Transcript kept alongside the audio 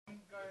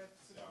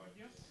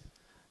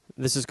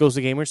This is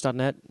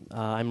GhostTheGamers.net.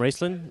 I'm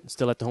Raceland,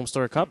 still at the Home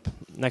Story Cup.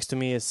 Next to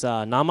me is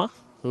Nama,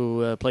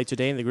 who played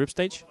today in the group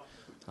stage.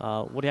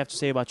 What do you have to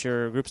say about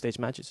your group stage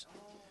matches?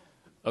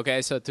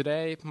 Okay, so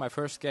today my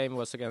first game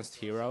was against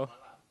Hero.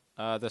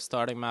 The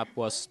starting map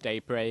was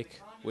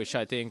Daybreak, which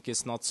I think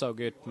is not so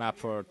good map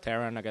for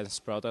Terran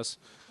against Protoss.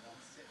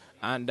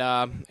 And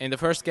in the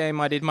first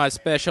game I did my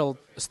special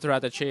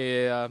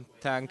strategy,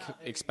 tank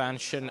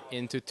expansion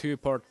into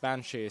 2-port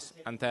Banshees,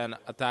 and then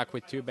attack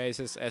with 2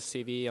 bases,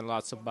 SCV and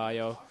lots of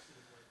bio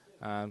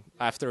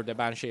after the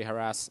Banshee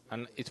harass.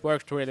 And it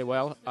worked really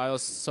well. I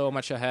was so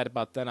much ahead,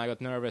 but then I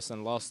got nervous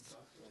and lost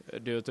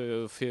due to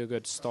a few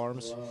good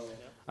storms.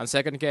 And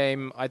second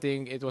game, I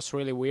think it was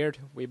really weird.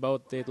 We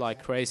both did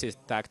like crazy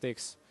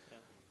tactics,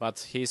 but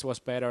his was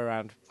better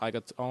and I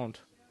got owned.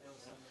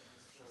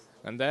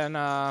 And then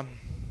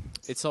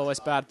it's always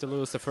bad to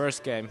lose the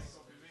first game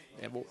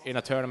in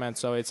a tournament,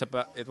 so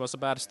it was a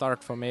bad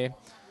start for me.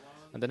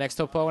 And the next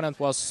opponent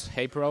was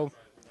HeyPro,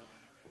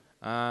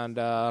 and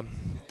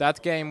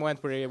that game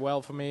went pretty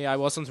well for me. I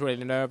wasn't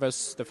really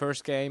nervous. The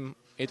first game,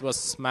 it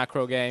was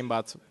macro game,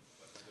 but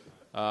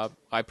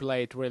I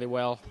played really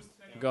well.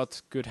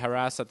 Got good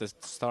harass at the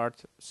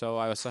start, so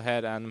I was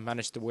ahead and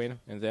managed to win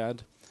in the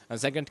end. And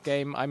second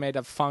game, I made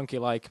a funky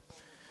like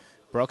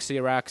proxy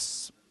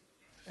racks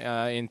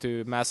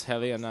into Mass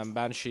Hellion and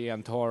Banshee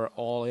and Thor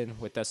all in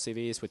with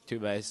SCVs with 2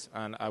 base,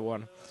 and I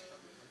won.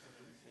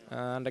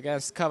 And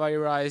against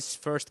Cavalry's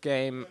first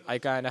game, I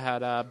kind of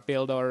had a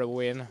build order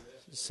win,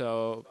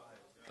 so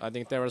I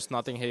think there was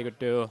nothing he could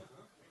do.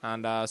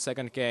 And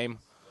second game,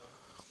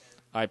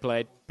 I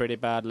played pretty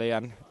badly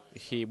and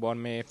he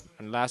won me.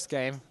 And last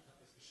game,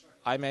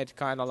 I made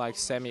kind of like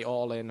semi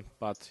all in,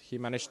 but he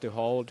managed to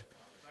hold,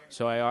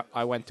 so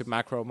I went to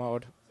macro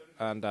mode,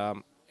 and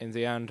in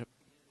the end,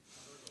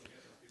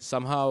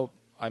 somehow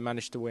I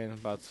managed to win,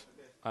 but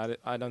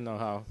I don't know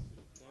how.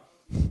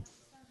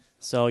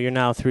 So you're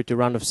now through to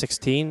round of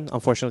 16.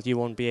 Unfortunately, you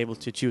won't be able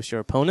to choose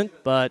your opponent,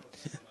 but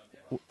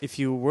if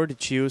you were to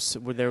choose,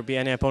 would there be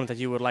any opponent that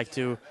you would like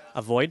to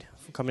avoid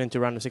coming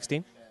into round of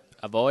 16?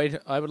 Avoid?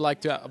 I would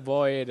like to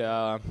avoid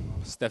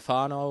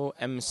Stefano,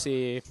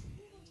 MC,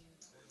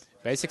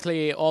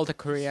 basically all the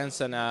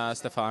Koreans and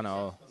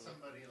Stefano.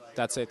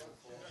 That's it.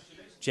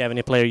 Do you have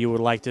any player you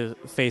would like to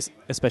face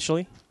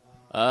especially?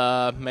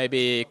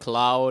 Maybe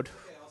Cloud.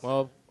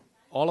 Well,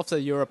 all of the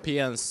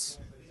Europeans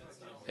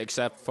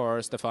except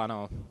for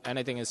Stefano.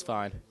 Anything is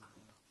fine.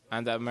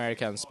 And the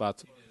Americans,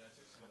 but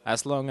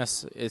as long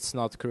as it's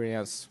not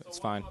Koreans, it's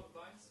fine.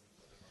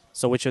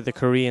 So which of the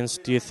Koreans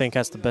do you think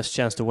has the best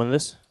chance to win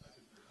this?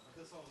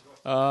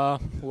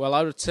 Well,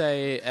 I would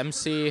say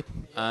MC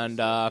and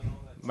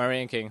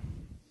Marian King.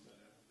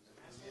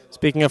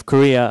 Speaking of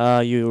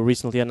Korea, you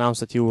recently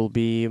announced that you will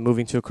be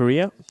moving to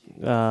Korea.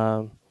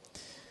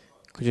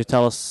 Could you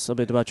tell us a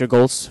bit about your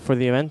goals for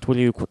the event? Will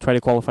you try to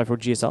qualify for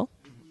GSL?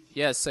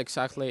 Yes,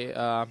 exactly.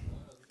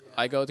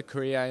 I go to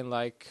Korea in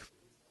like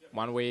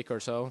 1 week or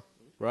so,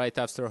 right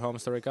after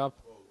HomeStory Cup.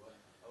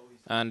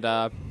 And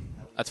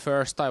at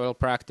first I will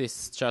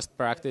just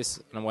practice,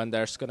 and when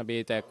there's going to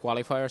be the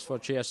qualifiers for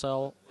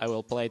GSL, I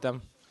will play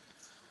them.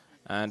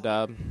 And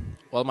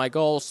well, my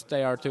goals,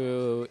 they are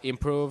to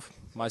improve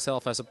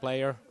myself as a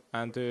player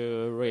and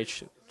to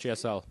reach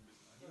GSL.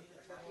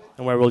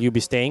 And where will you be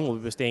staying? Will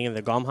you be staying in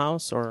the GOM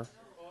house, or?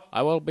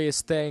 I will be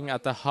staying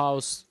at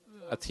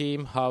a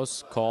team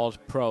house called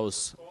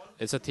Pros.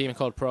 It's a team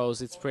called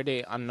Pros. It's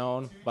pretty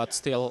unknown, but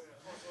still,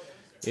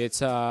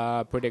 it's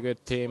a pretty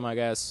good team, I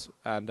guess.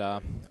 And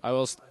I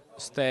will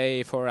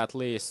stay for at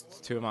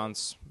least 2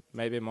 months,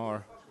 maybe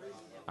more.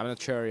 I'm not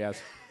sure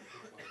yet.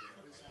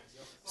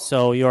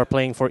 So you are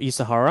playing for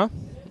eS.Sahara.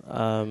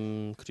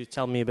 Could you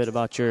tell me a bit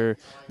about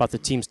the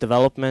team's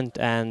development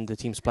and the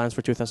team's plans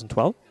for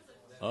 2012?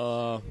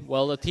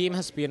 Well, the team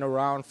has been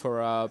around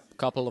for a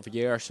couple of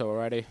years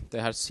already.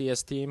 They had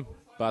CS team,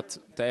 but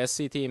the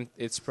SC team,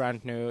 it's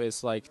brand new.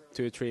 It's like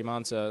 2-3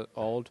 months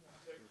old.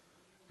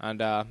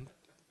 And,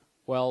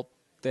 well,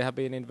 they have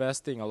been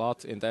investing a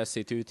lot in the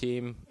SC2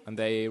 team, and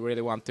they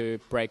really want to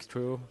break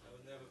through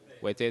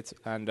with it.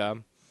 And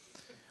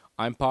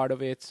I'm part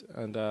of it.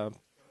 And,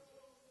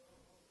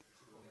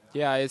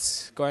 yeah,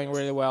 it's going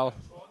really well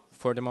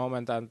for the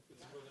moment. And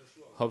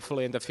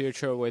hopefully in the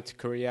future with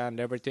Korea and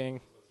everything,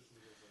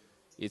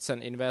 it's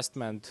an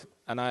investment,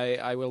 and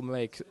I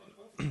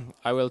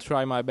will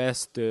try my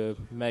best to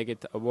make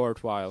it a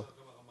worthwhile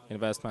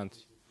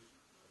investment.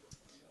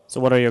 So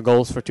what are your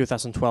goals for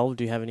 2012?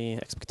 Do you have any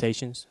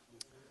expectations?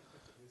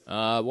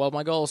 Well,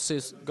 my goal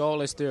is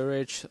to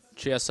reach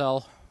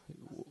GSL.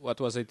 What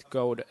was it,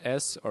 code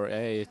S or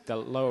A, the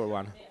lower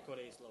one? Code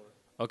A is lower.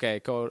 Okay,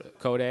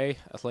 code A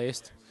at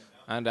least.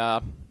 And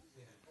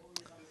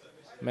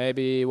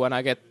maybe when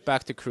I get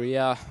back to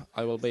Korea,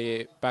 I will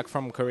be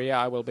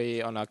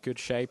on a good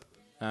shape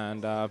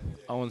and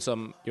own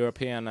some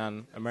European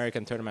and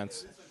American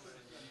tournaments.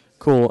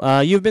 Cool.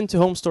 You've been to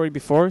Home Story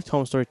before,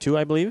 Home Story 2,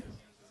 I believe.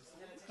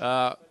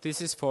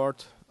 This is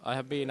fourth. I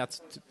have been at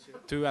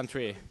 2 and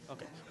 3.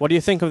 Okay. What do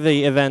you think of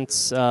the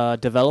event's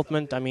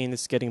development? I mean,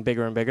 it's getting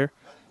bigger and bigger.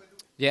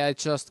 Yeah,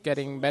 it's just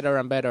getting better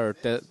and better.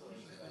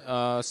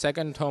 The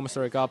second Home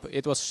Story Cup,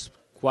 it was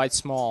quite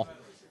small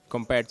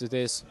compared to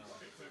this.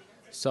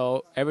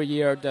 So every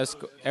year,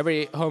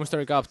 every Home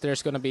Story Cup,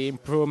 there's going to be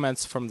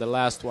improvements from the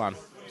last one.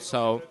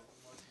 So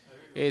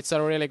it's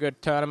a really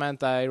good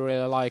tournament. I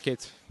really like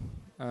it,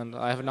 and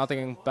I have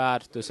nothing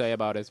bad to say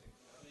about it.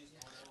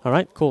 All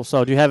right, cool.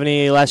 So do you have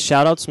any last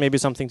shout-outs, maybe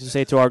something to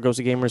say to our Go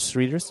Gamers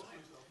readers?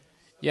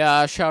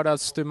 Yeah,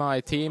 shout-outs to my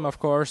team, of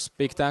course.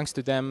 Big thanks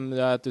to them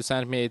to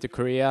send me to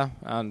Korea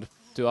and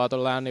to other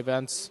LAN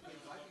events.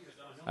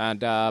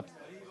 And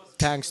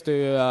thanks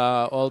to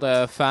all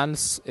the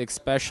fans,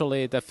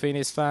 especially the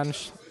Finnish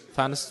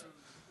fans.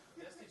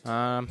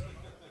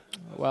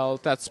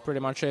 Well, that's pretty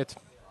much it.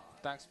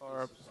 Thanks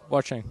for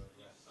watching.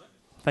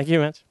 Thank you,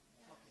 Matt.